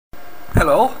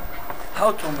Hello,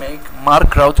 how to make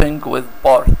mark routing with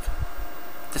port,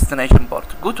 destination port.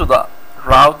 Go to the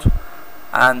route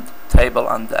and table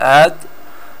and add,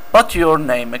 put your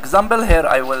name. Example here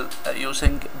I will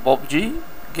using PUBG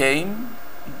game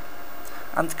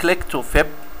and click to FIP.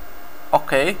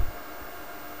 Okay.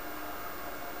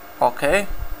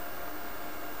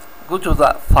 Go to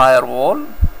the firewall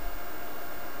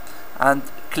and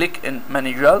click in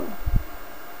manager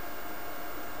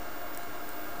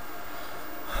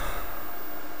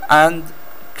and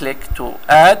click to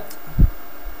add.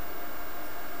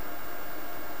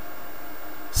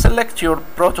 Select your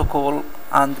protocol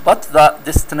and put the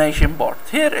destination port.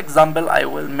 Here example I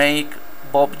will make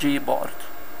PUBG port.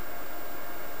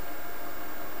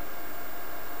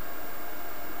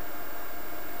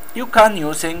 You can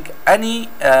using any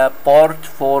port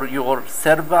for your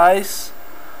service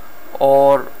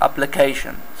or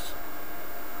applications.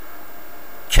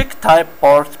 Check type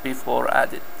port before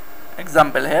added.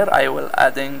 Example here I will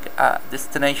adding a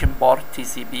destination port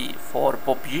TCP for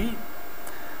PUBG.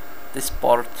 This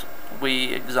port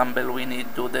we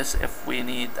need do this if we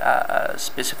need a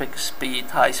specific speed,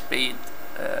 high speed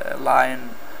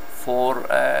line for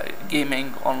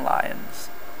gaming online.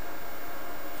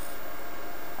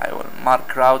 I will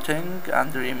mark routing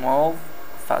and remove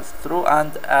fast through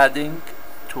and adding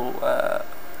to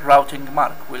routing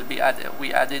mark will be added.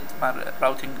 We added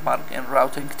routing mark in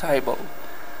routing table.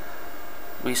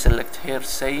 We select here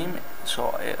same,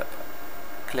 so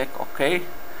click OK.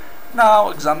 Now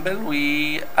example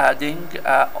we adding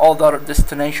other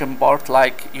destination port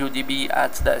like UDP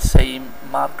at the same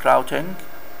mark routing.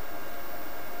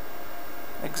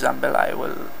 Example I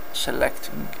will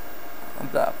selecting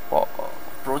the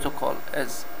protocol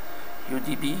as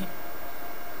UDP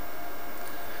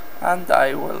and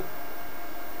I will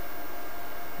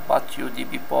put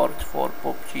UDP port for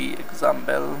PUBG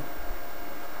example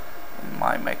in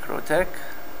my Mikrotik.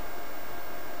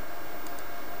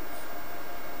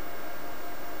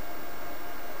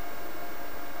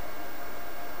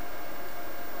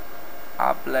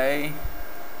 Apply.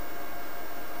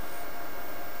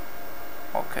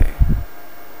 Okay.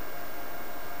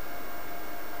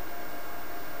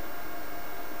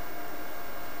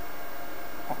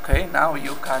 Okay, now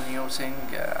you can using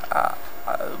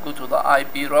go to the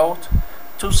IP route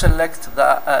to select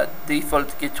the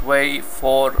default gateway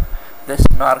for this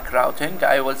mark routing.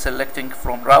 I will selecting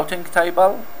from routing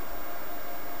table.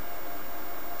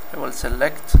 I will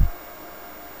select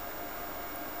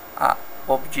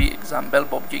PUBG example,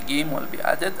 PUBG game will be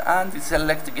added and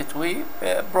select gateway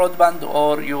broadband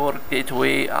or your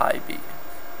gateway IP.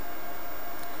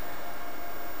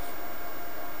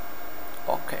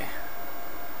 Okay.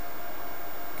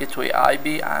 Gateway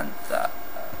IP and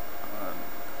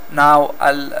now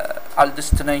our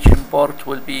destination port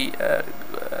will be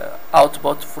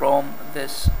output from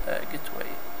this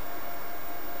gateway.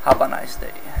 Have a nice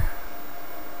day.